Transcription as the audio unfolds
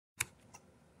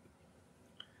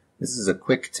This is a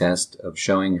quick test of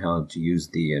showing how to use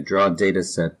the Draw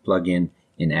Dataset plugin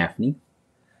in AFNI.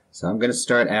 So I'm going to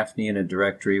start AFNI in a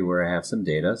directory where I have some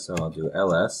data. So I'll do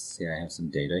ls, see I have some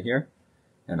data here,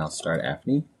 and I'll start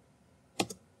AFNI.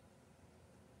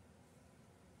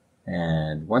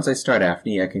 And once I start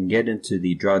AFNI, I can get into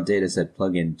the Draw Dataset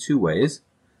plugin two ways.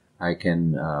 I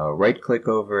can right-click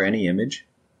over any image,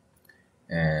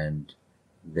 and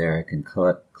there I can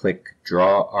click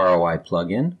Draw ROI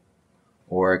plugin.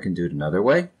 Or I can do it another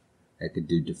way. I could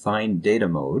do Define Data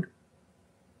Mode,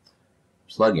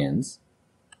 Plugins,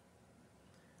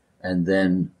 and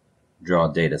then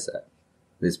Draw Dataset.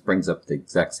 This brings up the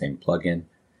exact same plugin.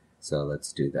 So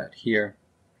let's do that here.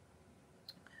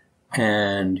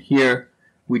 And here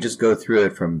we just go through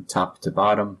it from top to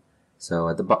bottom. So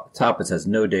at the top it says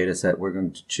no dataset. We're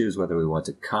going to choose whether we want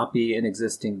to copy an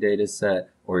existing dataset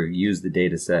or use the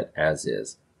dataset as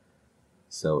is.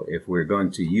 So if we're going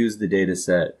to use the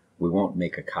dataset, we won't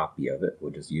make a copy of it.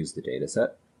 We'll just use the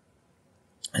dataset.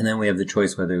 And then we have the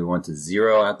choice whether we want to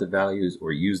zero out the values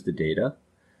or use the data.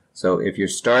 So if you're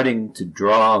starting to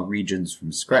draw regions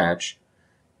from scratch,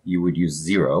 you would use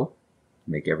 0,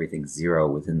 make everything 0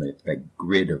 within the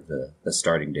grid of the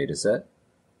starting dataset.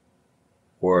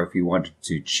 Or if you wanted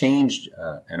to change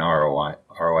an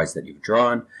ROIs that you've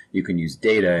drawn, you can use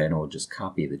data and it will just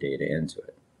copy the data into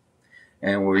it.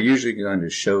 And we're usually going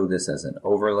to show this as an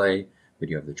overlay, but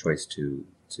you have the choice to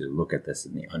look at this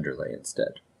in the underlay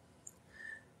instead.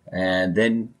 And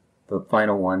then the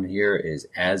final one here is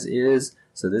as is.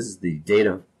 So this is the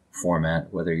data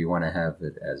format, whether you want to have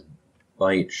it as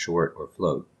byte, short, or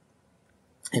float.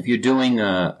 If you're doing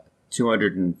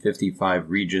 255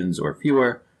 regions or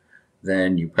fewer,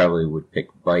 then you probably would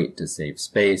pick byte to save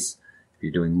space. If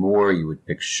you're doing more, you would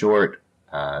pick short.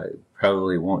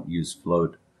 Probably won't use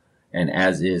float. And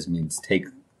as is means take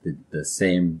the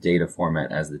same data format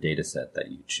as the data set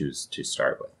that you choose to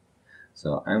start with.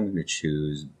 So I'm going to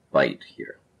choose byte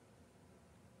here.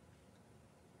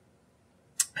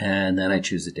 And then I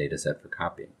choose a data set for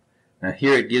copying. Now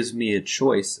here it gives me a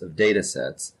choice of data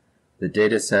sets. The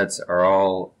data sets are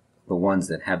all the ones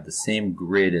that have the same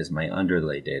grid as my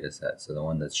underlay data set, so the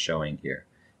one that's showing here.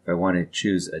 If I want to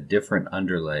choose a different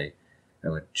underlay, I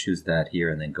would choose that here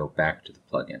and then go back to the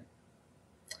plugin.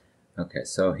 Okay,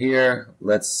 so here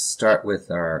let's start with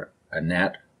a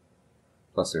nat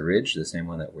plus a ridge, the same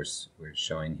one that we're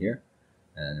showing here,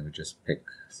 and we just pick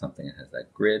something that has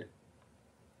that grid.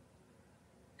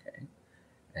 Okay,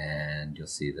 and you'll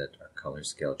see that our color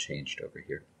scale changed over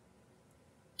here.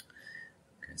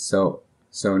 Okay, so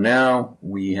now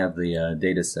we have the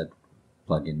dataset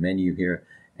plugin menu here,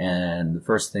 and the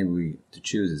first thing to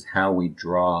choose is how we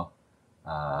draw.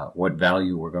 What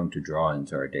value we're going to draw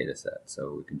into our data set.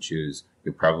 So we can choose,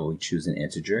 you'll probably choose an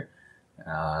integer.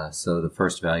 So the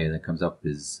first value that comes up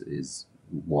is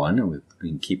 1, and we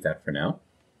can keep that for now.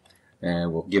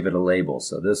 And we'll give it a label.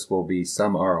 So this will be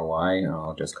some ROI, and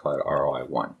I'll just call it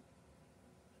ROI1.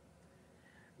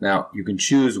 Now you can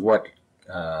choose what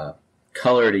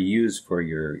color to use for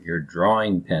your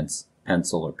drawing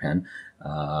pencil or pen.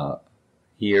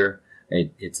 Here,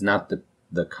 it's not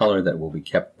the color that will be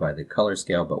kept by the color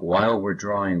scale, but while we're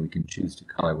drawing, we can choose to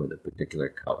color with a particular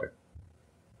color.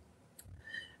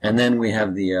 And then we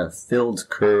have the filled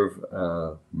curve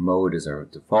mode as our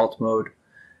default mode.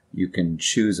 You can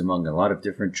choose among a lot of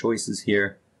different choices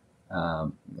here.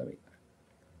 Let me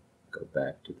go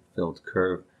back to the filled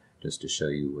curve just to show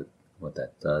you what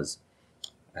that does.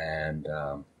 And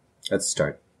let's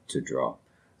start to draw.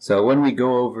 So when we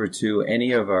go over to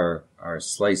any of our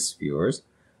slice viewers,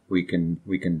 we can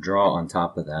draw on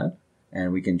top of that,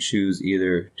 and we can choose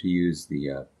either to use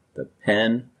the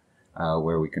pen,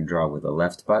 where we can draw with a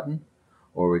left button,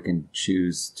 or we can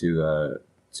choose to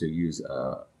use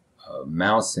a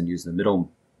mouse and use the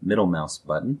middle mouse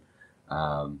button.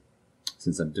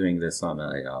 Since I'm doing this on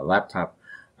a laptop,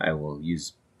 I will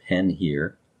use pen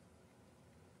here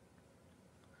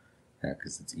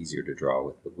because it's easier to draw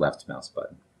with the left mouse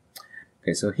button.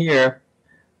 Okay, so here,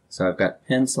 so I've got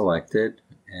pen selected.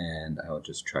 And I will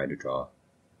just try to draw,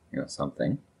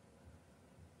 something.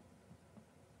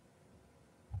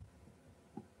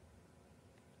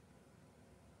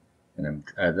 And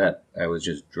I was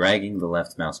just dragging the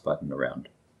left mouse button around.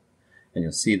 And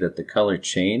you'll see that the color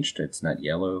changed. It's not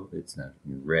yellow, it's not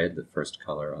red, the first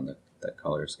color on the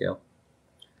color scale.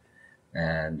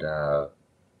 And I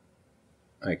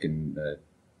can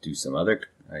do some other,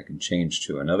 I can change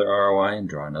to another ROI and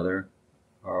draw another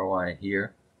ROI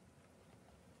here.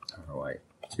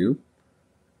 ROI2,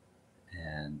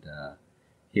 and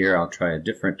here I'll try a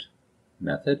different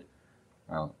method.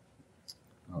 I'll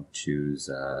choose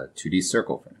 2D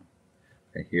circle for now.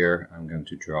 Here I'm going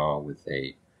to draw with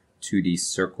a 2D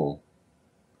circle,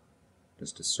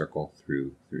 just a circle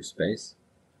through space.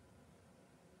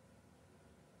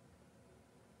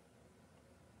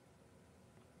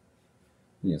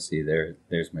 You'll see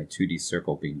there's my 2D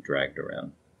circle being dragged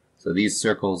around. So these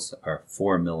circles are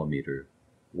 4 millimeter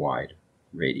wide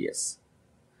radius.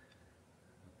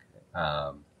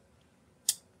 And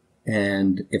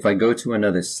if I go to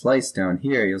another slice down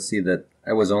here, you'll see that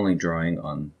I was only drawing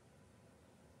on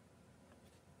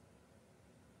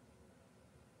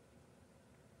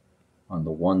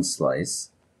the one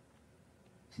slice.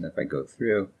 And if I go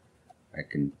through, I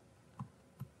can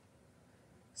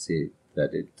see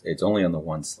that it's only on the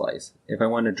one slice. If I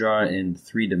want to draw in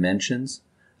 3 dimensions,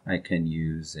 I can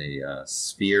use a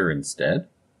sphere instead.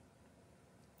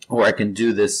 Or I can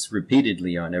do this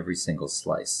repeatedly on every single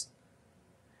slice.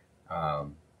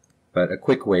 But a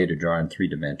quick way to draw in 3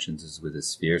 dimensions is with a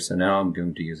sphere. So now I'm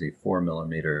going to use a 4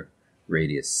 millimeter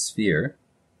radius sphere.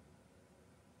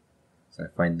 So I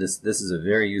find this is a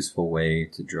very useful way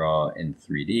to draw in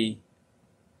 3D.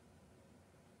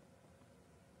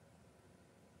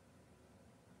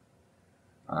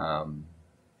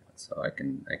 So I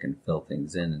can fill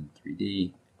things in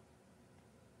 3D.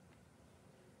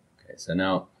 Okay, so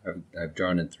now I've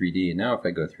drawn in 3D, and now if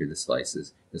I go through the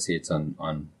slices, you'll see it's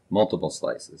on multiple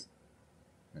slices.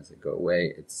 As I go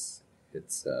away, it's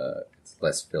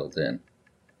less filled in.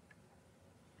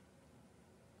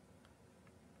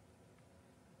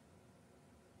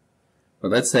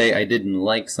 But let's say I didn't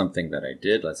like something that I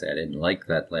did. Let's say I didn't like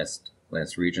that last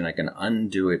region. I can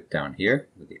undo it down here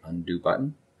with the undo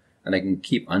button. And I can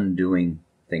keep undoing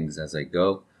things as I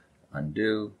go.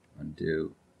 Undo,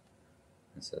 undo.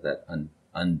 And so that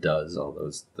undoes all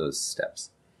those steps.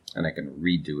 And I can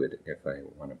redo it if I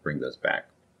want to bring those back.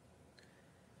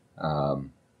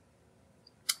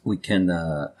 We can,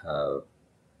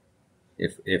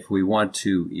 if we want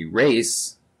to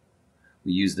erase,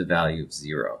 we use the value of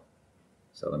 0.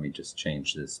 So let me just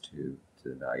change this to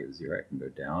the value of 0. I can go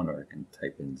down, or I can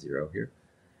type in 0 here.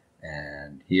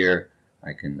 And here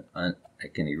I can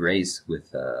erase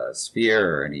with a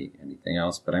sphere or anything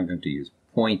else, but I'm going to use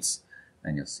points,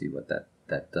 and you'll see what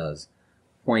that does.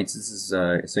 Points, this is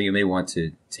so you may want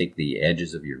to take the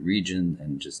edges of your region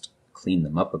and just clean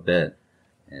them up a bit,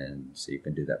 and so you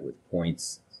can do that with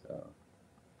points. So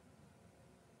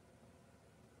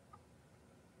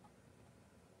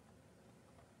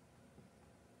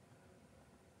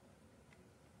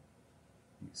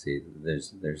you see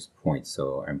there's points,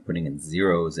 so I'm putting in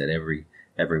zeros at every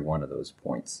one of those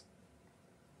points.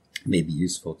 It may be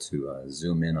useful to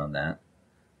zoom in on that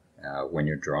when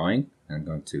you're drawing. I'm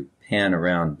going to pan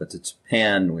around, but to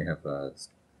pan we have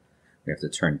to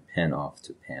turn pen off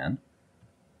to pan.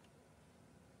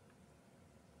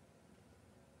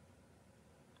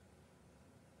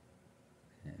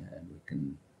 And we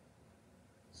can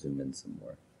zoom in some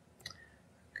more.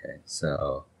 Okay,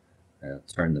 so I'll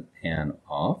turn the pan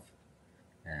off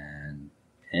and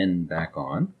pen back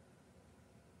on.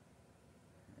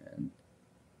 And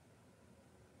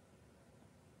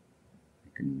I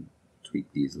can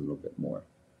tweak these a little bit more.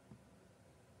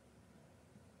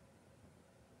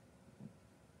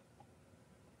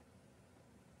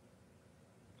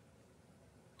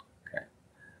 Okay,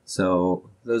 so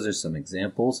those are some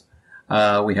examples.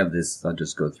 We have this, I'll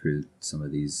just go through some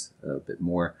of these a bit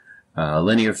more.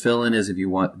 Linear fill-in is if you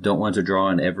don't want to draw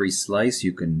on every slice,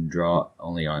 you can draw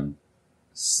only on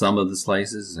some of the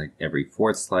slices, like every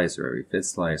 4th slice or every 5th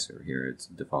slice, or here it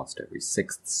defaults to every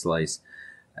 6th slice.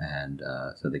 And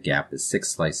so the gap is 6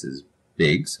 slices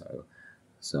big,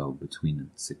 so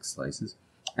between 6 slices.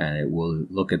 And it will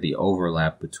look at the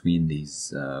overlap between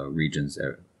these regions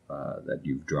that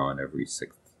you've drawn every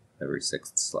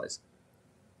 6th slice.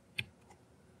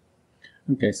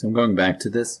 Okay, so I'm going back to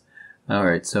this.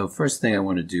 Alright, so first thing I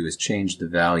want to do is change the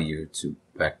value to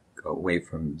back away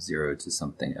from 0 to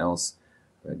something else.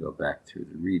 If I go back through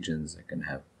the regions, I can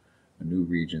have a new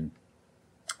region.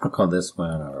 I'll call this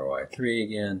one ROI 3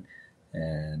 again,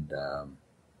 and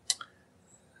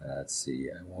let's see,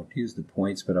 I won't use the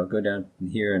points, but I'll go down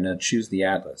here and choose the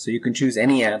atlas. So you can choose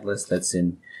any atlas that's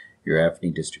in your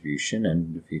AFNI distribution,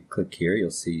 and if you click here,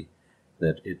 you'll see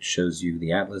that it shows you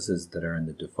the atlases that are in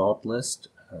the default list.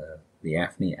 The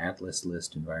AFNI atlas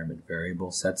list environment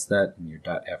variable sets that in your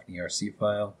 .fnirc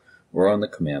file or on the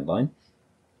command line.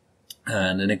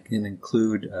 And then it can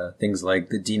include things like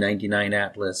the D99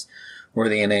 atlas or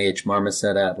the NIH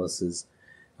Marmoset atlases,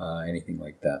 anything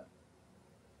like that.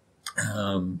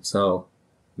 So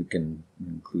we can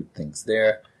include things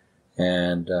there,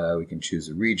 and we can choose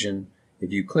a region.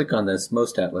 If you click on this,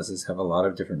 most atlases have a lot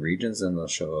of different regions, and they'll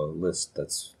show a list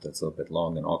that's a little bit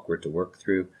long and awkward to work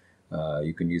through.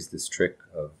 You can use this trick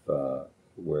of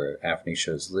where AFNI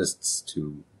shows lists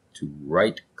to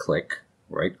right click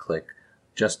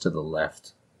just to the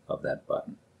left of that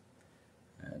button.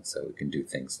 And so we can do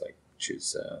things like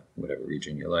choose whatever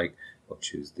region you like. We'll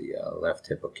choose the left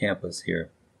hippocampus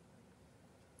here.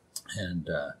 And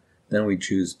then we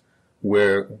choose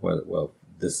where, well,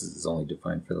 this is only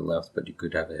defined for the left, but you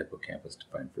could have a hippocampus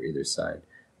defined for either side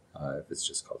if it's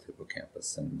just called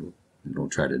hippocampus. And we'll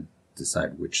try to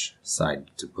decide which side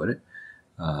to put it.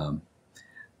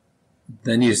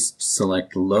 Then you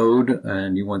select load,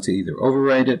 and you want to either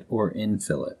overwrite it or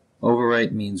infill it.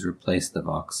 Overwrite means replace the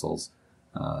voxels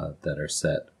that are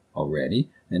set already,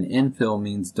 and infill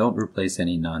means don't replace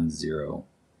any non-zero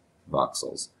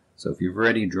voxels. So if you've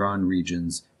already drawn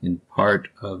regions in part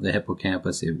of the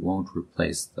hippocampus, it won't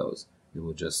replace those. It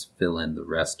will just fill in the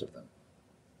rest of them.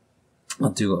 I'll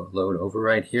do a load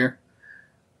overwrite here.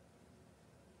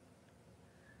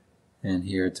 And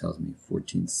here it tells me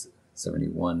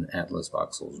 1471 atlas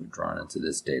voxels were drawn into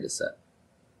this data set.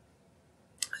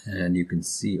 And you can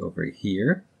see over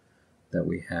here that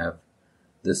we have,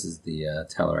 this is the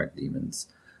Telerak demon's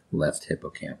left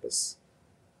hippocampus.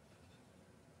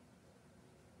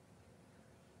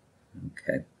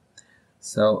 Okay,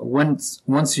 so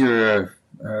once you're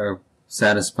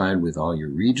satisfied with all your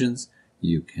regions,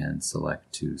 you can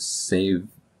select to save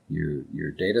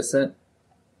your data set.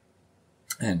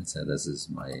 And so this is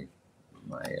my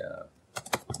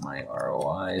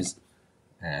ROIs,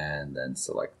 and then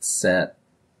select set,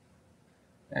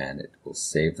 and it will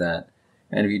save that.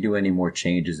 And if you do any more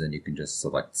changes, then you can just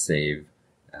select save,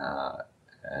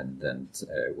 and then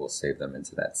it will save them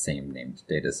into that same named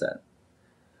data set.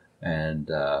 And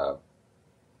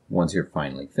once you're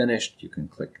finally finished, you can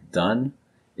click done.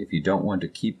 If you don't want to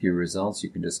keep your results, you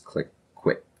can just click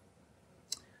quit.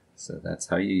 So that's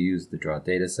how you use the Draw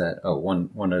Dataset. Oh,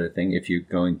 one other thing, if you're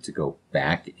going to go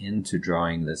back into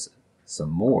drawing this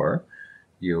some more,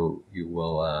 you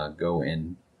will go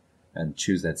in and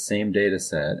choose that same data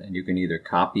set, and you can either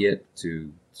copy it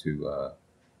to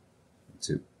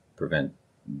prevent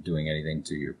doing anything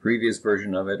to your previous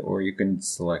version of it, or you can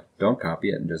select don't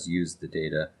copy it and just use the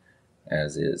data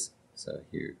as is. So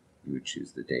here you would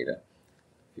choose the data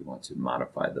if you want to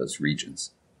modify those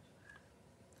regions.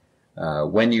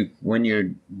 When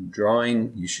you're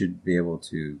drawing, you should be able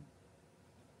to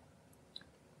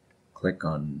click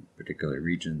on particular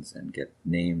regions and get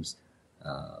names.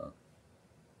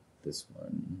 This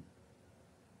one,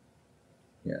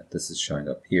 yeah, this is showing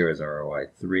up here as ROI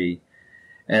 3.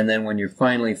 And then when you're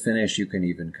finally finished, you can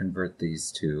even convert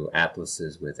these to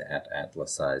atlases with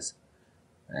atlas size,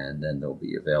 and then they'll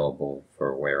be available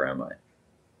for Where Am I?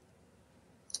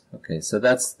 Okay, so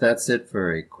that's it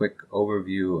for a quick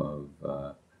overview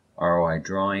of ROI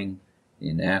drawing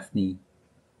in AFNI,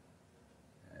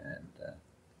 and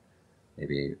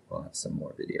maybe we'll have some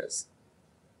more videos.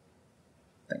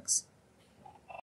 Thanks.